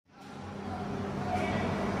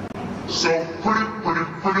So pretty, pretty,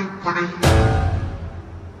 pretty, pretty.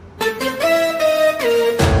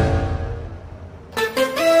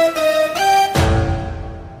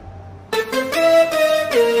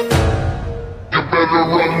 You better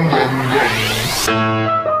run, run, run.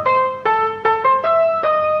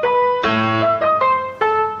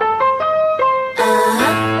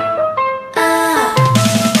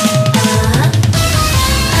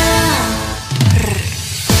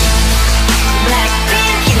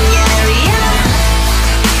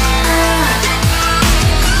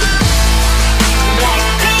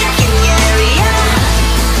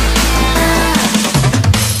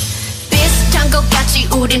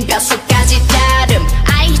 우린 뼛속까지 다름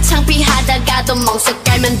아이 창피하다가도 멍석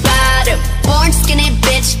깔면 발음 Born skinny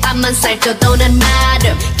bitch 앞만 살쪄도 난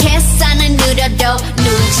마름 계산은 느려도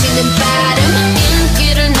눈치는 빠름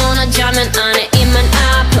인기를 논하자면 안에 입만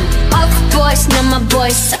아픔 Of boys 넌 my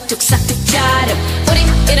boy 싹둑싹둑 자름 우리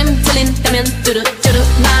이름 들린다면 뚜루뚜루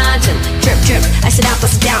맞음 Drip drip I sit out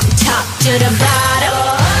bust it down top to the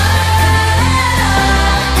bottom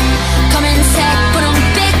검은색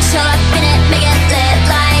분홍빛처럼 spin it make it lit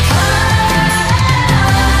like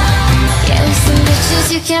Yeah we some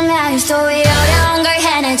bitches you can manage 또 이 어려운 걸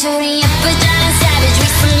해내줘 우리 예쁘잖아 savage we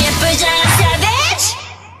some 예쁘잖아 savage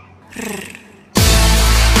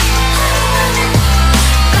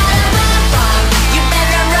You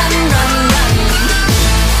better run run run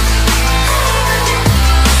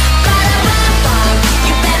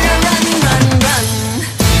You better run run run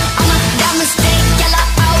I'm a diamond stick yellow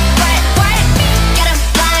out bright bright Got a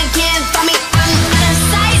blind can't find me I'm out of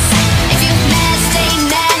sight If you mad stay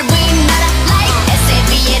mad we not alike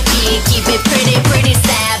S-A-V-A-G keep it pretty pretty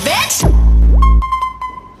savage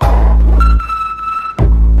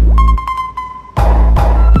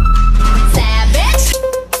Savage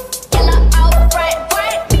yellow out bright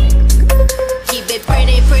bright Keep it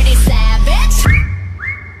pretty pretty savage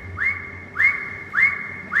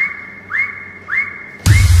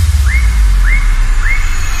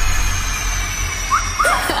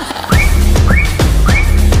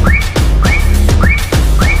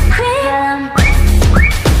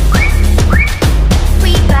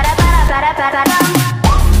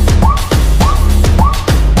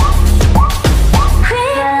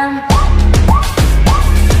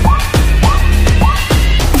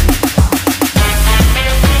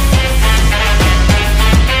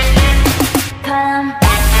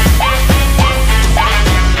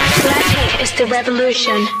Blackpink is the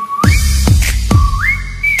revolution.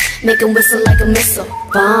 Make 'em whistle like a missile.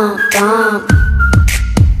 Bomb, bomb.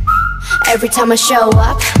 Every time I show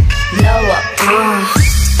up, blow up.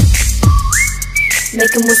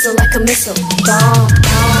 Make 'em whistle like a missile. Bomb,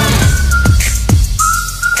 bomb.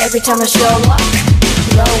 Every time I show up,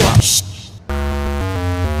 blow up.